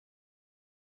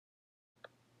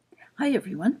Hi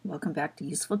everyone, welcome back to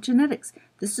Useful Genetics.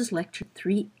 This is lecture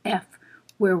 3F,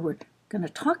 where we're going to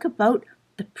talk about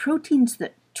the proteins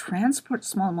that transport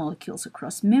small molecules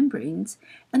across membranes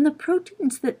and the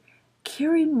proteins that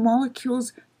carry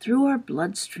molecules through our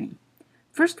bloodstream.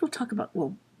 First we'll talk about,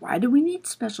 why do we need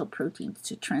special proteins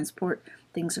to transport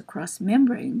things across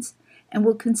membranes? And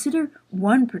we'll consider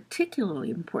one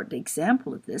particularly important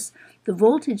example of this, the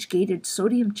voltage-gated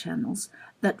sodium channels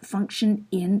that function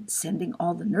in sending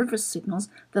all the nervous signals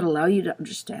that allow you to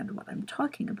understand what I'm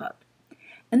talking about.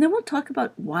 And then we'll talk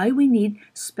about why we need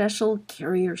special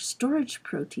carrier storage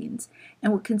proteins,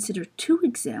 and we'll consider two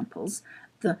examples,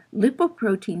 the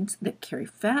lipoproteins that carry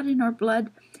fat in our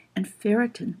blood and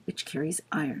ferritin, which carries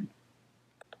iron.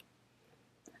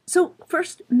 So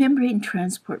first, membrane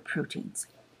transport proteins.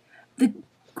 The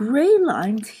gray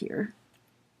lines here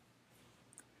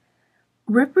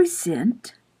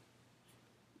represent,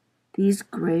 these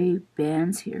gray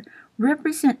bands here,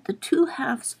 represent the two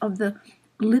halves of the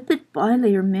lipid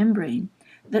bilayer membrane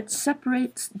that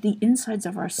separates the insides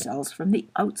of our cells from the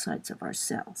outsides of our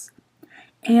cells.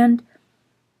 And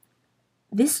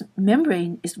this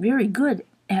membrane is very good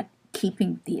at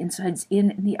keeping the insides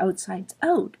in and the outsides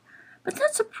out. But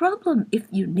that's a problem if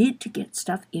you need to get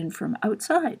stuff in from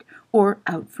outside or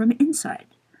out from inside.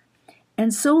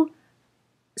 And so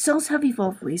cells have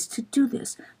evolved ways to do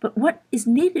this, but what is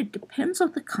needed depends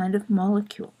on the kind of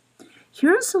molecule.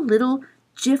 Here's a little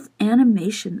GIF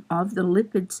animation of the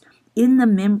lipids in the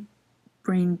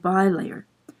membrane bilayer.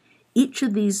 Each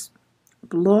of these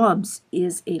blobs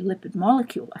is a lipid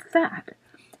molecule, a fat,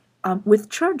 with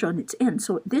charge on its end.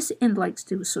 So this end likes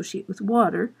to associate with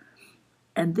water,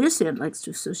 and this end likes to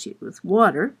associate with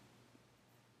water.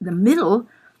 The middle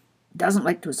doesn't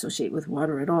like to associate with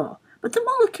water at all. But the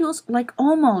molecules, like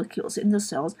all molecules in the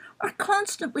cells, are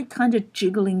constantly kind of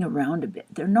jiggling around a bit.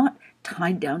 They're not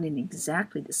tied down in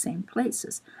exactly the same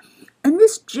places. And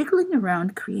this jiggling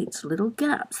around creates little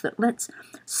gaps that lets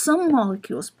some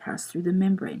molecules pass through the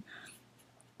membrane.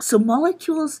 So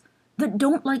molecules that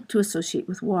don't like to associate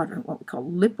with water, what we call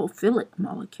lipophilic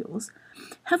molecules,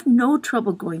 have no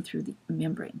trouble going through the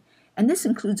membrane. And this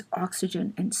includes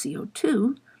oxygen and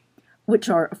CO2, which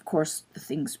are, of course, the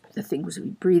things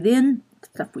we breathe in, the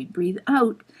stuff we breathe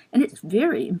out. And it's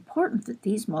very important that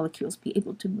these molecules be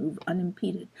able to move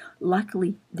unimpeded.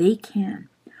 Luckily, they can.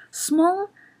 Small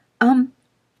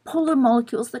polar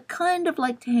molecules that kind of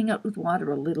like to hang out with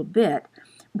water a little bit,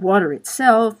 water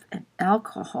itself and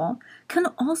alcohol, can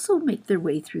also make their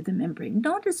way through the membrane,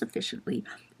 not as efficiently,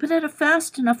 but at a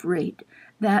fast enough rate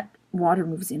that water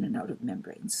moves in and out of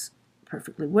membranes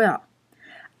perfectly well.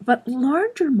 But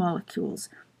larger molecules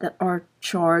that are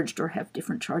charged or have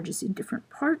different charges in different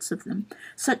parts of them,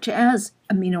 such as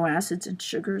amino acids and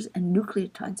sugars and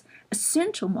nucleotides,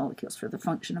 essential molecules for the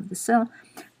function of the cell,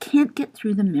 can't get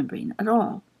through the membrane at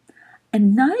all.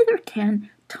 And neither can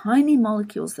tiny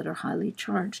molecules that are highly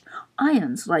charged,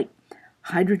 ions like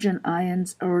hydrogen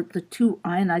ions or the two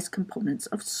ionized components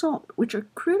of salt, which are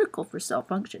critical for cell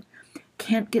function,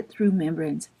 can't get through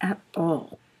membranes at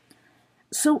all.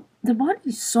 So the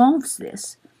body solves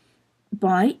this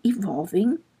by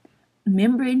evolving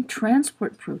membrane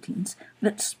transport proteins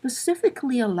that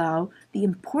specifically allow the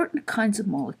important kinds of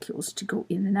molecules to go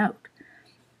in and out.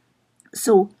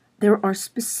 So there are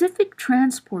specific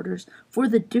transporters for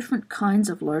the different kinds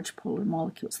of large polar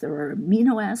molecules. There are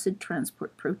amino acid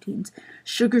transport proteins,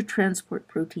 sugar transport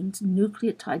proteins,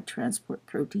 nucleotide transport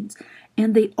proteins,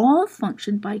 and they all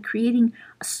function by creating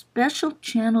a special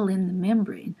channel in the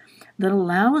membrane that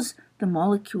allows the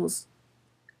molecules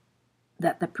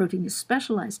that the protein is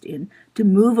specialized in to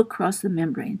move across the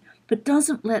membrane, but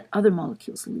doesn't let other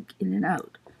molecules leak in and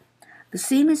out. The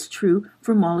same is true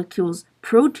for molecules,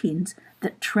 proteins,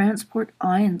 that transport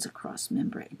ions across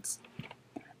membranes.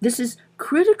 This is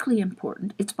critically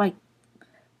important. It's by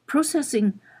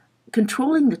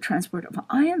controlling the transport of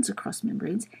ions across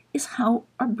membranes is how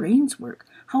our brains work,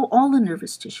 how all the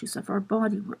nervous tissues of our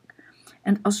body work.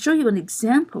 And I'll show you an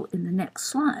example in the next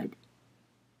slide.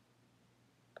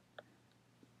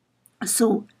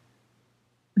 So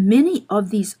many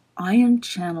of these ion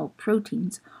channel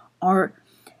proteins are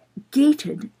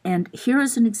gated, and here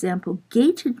is an example.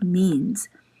 Gated means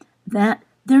that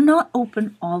they're not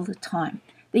open all the time.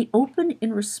 They open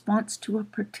in response to a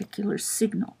particular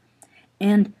signal.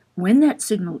 And when that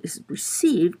signal is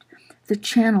received, the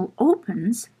channel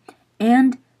opens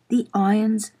and the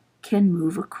ions can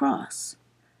move across.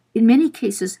 In many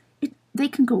cases, they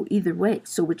can go either way.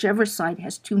 So whichever side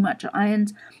has too much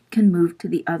ions can move to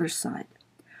the other side.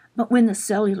 But when the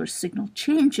cellular signal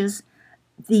changes,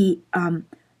 the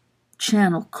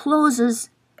channel closes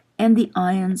and the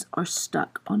ions are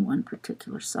stuck on one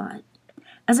particular side.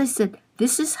 As I said,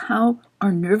 this is how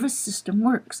our nervous system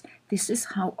works. This is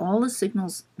how all the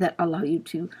signals that allow you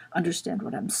to understand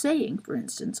what I'm saying, for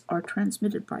instance, are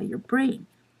transmitted by your brain.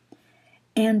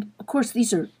 And of course,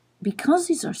 because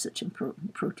these are such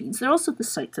important proteins, they're also the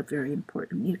sites of very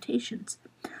important mutations.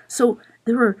 So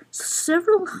there are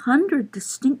several hundred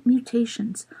distinct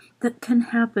mutations that can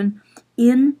happen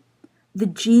in the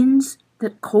genes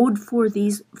that code for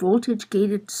these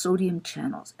voltage-gated sodium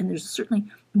channels. And there's certainly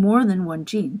more than one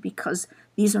gene because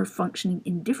these are functioning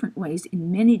in different ways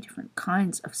in many different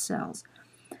kinds of cells.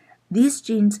 These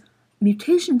genes,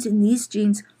 mutations in these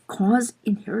genes cause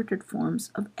inherited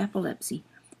forms of epilepsy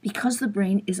because the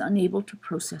brain is unable to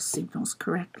process signals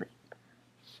correctly.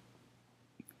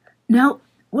 Now,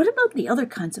 what about the other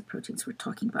kinds of proteins we're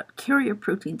talking about, carrier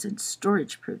proteins and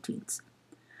storage proteins?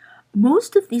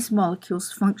 Most of these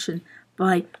molecules function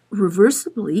by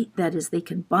reversibly, that is, they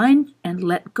can bind and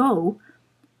let go,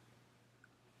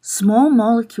 small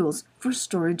molecules for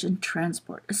storage and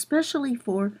transport, especially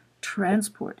for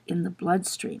transport in the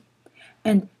bloodstream.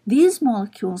 And these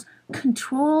molecules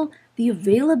control the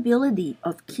availability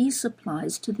of key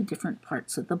supplies to the different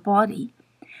parts of the body,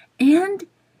 and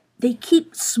they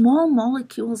keep small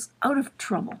molecules out of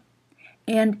trouble.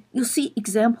 And you'll see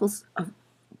examples of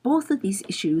both of these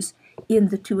issues in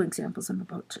the two examples I'm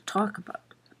about to talk about.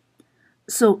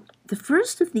 So the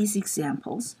first of these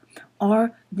examples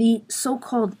are the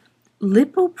so-called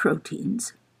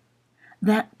lipoproteins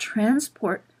that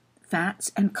transport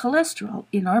fats and cholesterol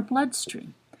in our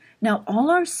bloodstream. Now, all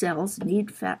our cells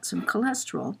need fats and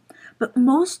cholesterol, but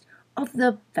most of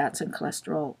the fats and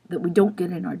cholesterol that we don't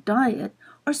get in our diet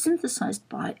are synthesized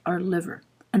by our liver,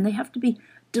 and they have to be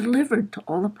delivered to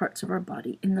all the parts of our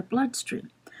body in the bloodstream.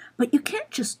 But you can't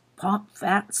just pop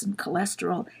fats and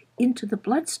cholesterol into the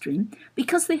bloodstream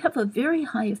because they have a very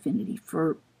high affinity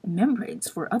for membranes,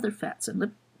 for other fats and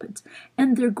lipids,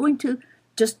 and they're going to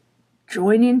just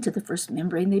join into the first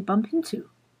membrane they bump into.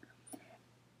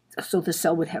 So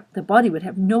the body would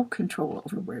have no control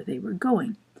over where they were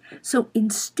going. So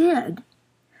instead,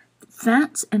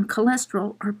 fats and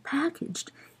cholesterol are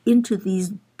packaged into these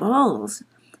balls,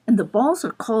 and the balls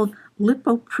are called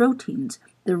lipoproteins.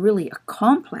 They're really a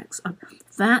complex of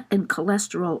fat and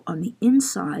cholesterol on the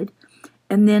inside,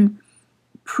 and then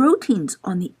proteins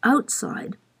on the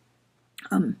outside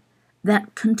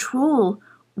that control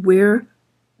where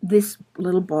this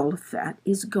little ball of fat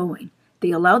is going. They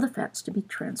allow the fats to be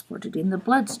transported in the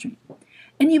bloodstream.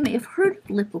 And you may have heard of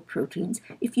lipoproteins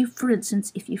for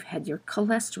instance, if you've had your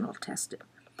cholesterol tested.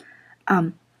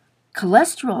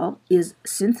 Cholesterol is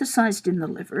synthesized in the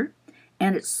liver,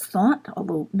 and it's thought,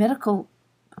 although medical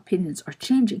opinions are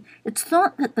changing, it's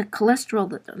thought that the cholesterol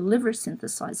that the liver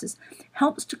synthesizes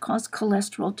helps to cause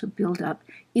cholesterol to build up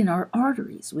in our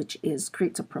arteries, which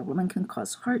creates a problem and can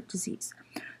cause heart disease.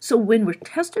 So when we're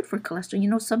tested for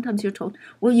cholesterol, sometimes you're told,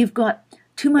 well, you've got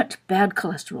too much bad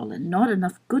cholesterol and not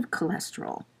enough good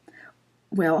cholesterol.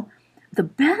 Well, the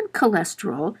bad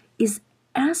cholesterol is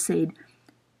assayed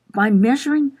by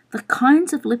measuring the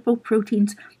kinds of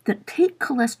lipoproteins that take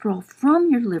cholesterol from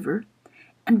your liver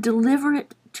and deliver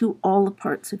it to all the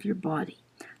parts of your body.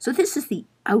 So this is the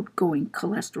outgoing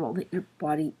cholesterol that your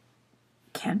body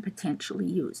can potentially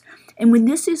use. And when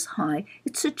this is high,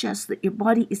 it suggests that your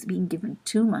body is being given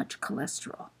too much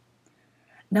cholesterol.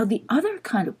 Now, the other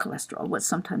kind of cholesterol, what's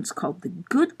sometimes called the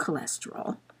good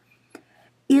cholesterol,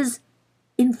 is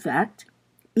in fact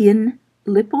in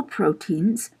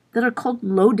lipoproteins that are called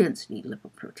low-density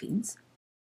lipoproteins.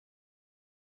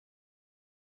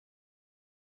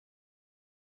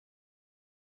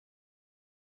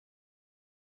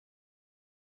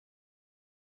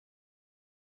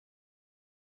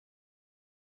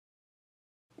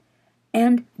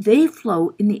 And they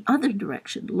flow in the other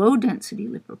direction. Low-density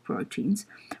lipoproteins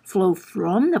flow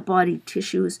from the body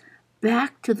tissues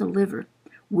back to the liver,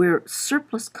 where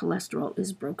surplus cholesterol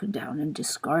is broken down and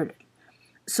discarded.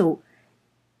 So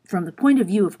from the point of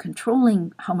view of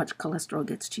controlling how much cholesterol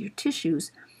gets to your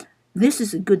tissues, this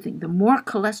is a good thing. The more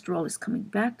cholesterol is coming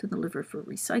back to the liver for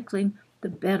recycling, the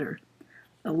better.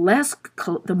 The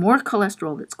more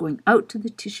cholesterol that's going out to the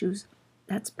tissues,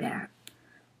 that's bad.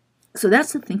 So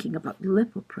that's the thinking about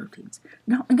lipoproteins.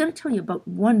 Now, I'm going to tell you about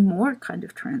one more kind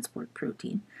of transport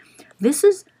protein. This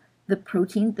is the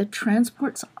protein that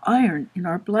transports iron in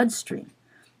our bloodstream.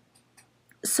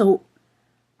 So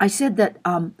I said that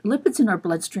lipids in our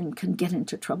bloodstream can get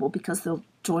into trouble because they'll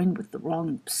join with the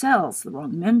wrong cells, the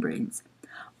wrong membranes.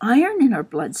 Iron in our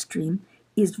bloodstream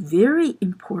is very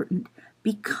important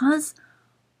because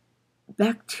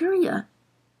bacteria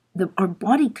our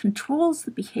body controls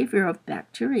the behavior of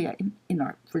bacteria in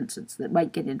our, for instance, that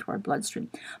might get into our bloodstream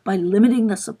by limiting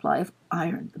the supply of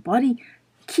iron. The body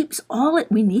keeps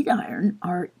we need iron,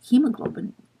 our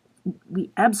hemoglobin.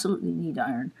 We absolutely need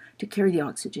iron to carry the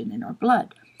oxygen in our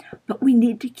blood. But we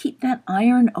need to keep that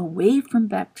iron away from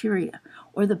bacteria,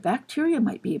 or the bacteria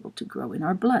might be able to grow in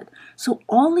our blood. So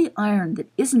all the iron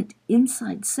that isn't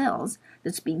inside cells,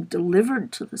 that's being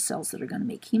delivered to the cells that are going to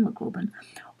make hemoglobin,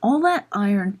 all that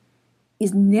iron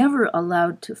is never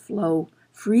allowed to flow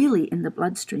freely in the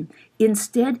bloodstream.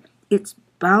 Instead, it's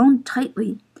bound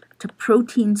tightly to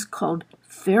proteins called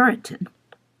ferritin.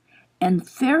 And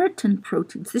ferritin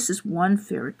proteins, this is one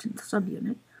ferritin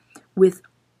subunit with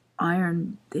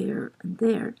iron there and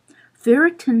there.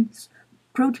 Ferritin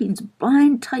proteins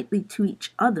bind tightly to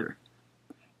each other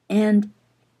and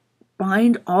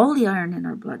bind all the iron in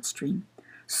our bloodstream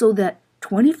so that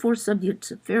 24 subunits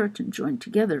of ferritin joined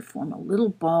together form a little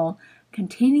ball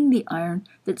containing the iron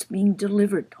that's being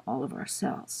delivered to all of our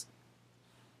cells.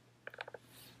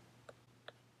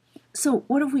 So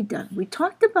what have we done? We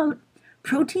talked about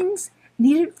proteins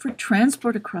needed for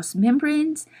transport across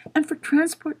membranes and for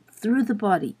transport through the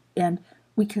body. And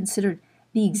we considered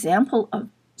the example of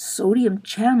sodium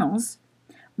channels,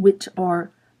 which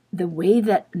are the way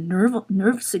that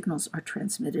nerve signals are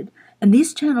transmitted. And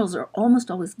these channels are almost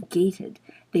always gated.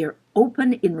 They are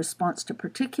open in response to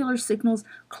particular signals,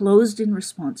 closed in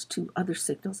response to other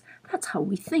signals. That's how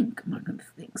we think, among other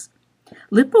things.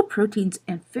 Lipoproteins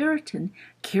and ferritin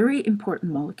carry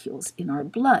important molecules in our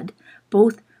blood,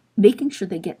 both making sure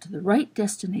they get to the right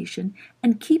destination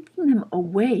and keeping them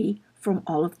away from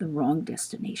all of the wrong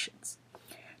destinations.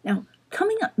 Now,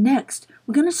 coming up next,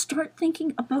 we're going to start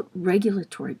thinking about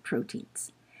regulatory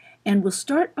proteins. And we'll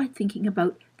start by thinking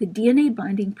about the DNA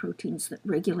binding proteins that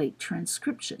regulate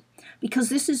transcription, because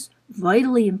this is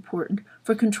vitally important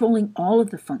for controlling all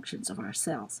of the functions of our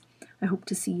cells. I hope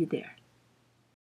to see you there.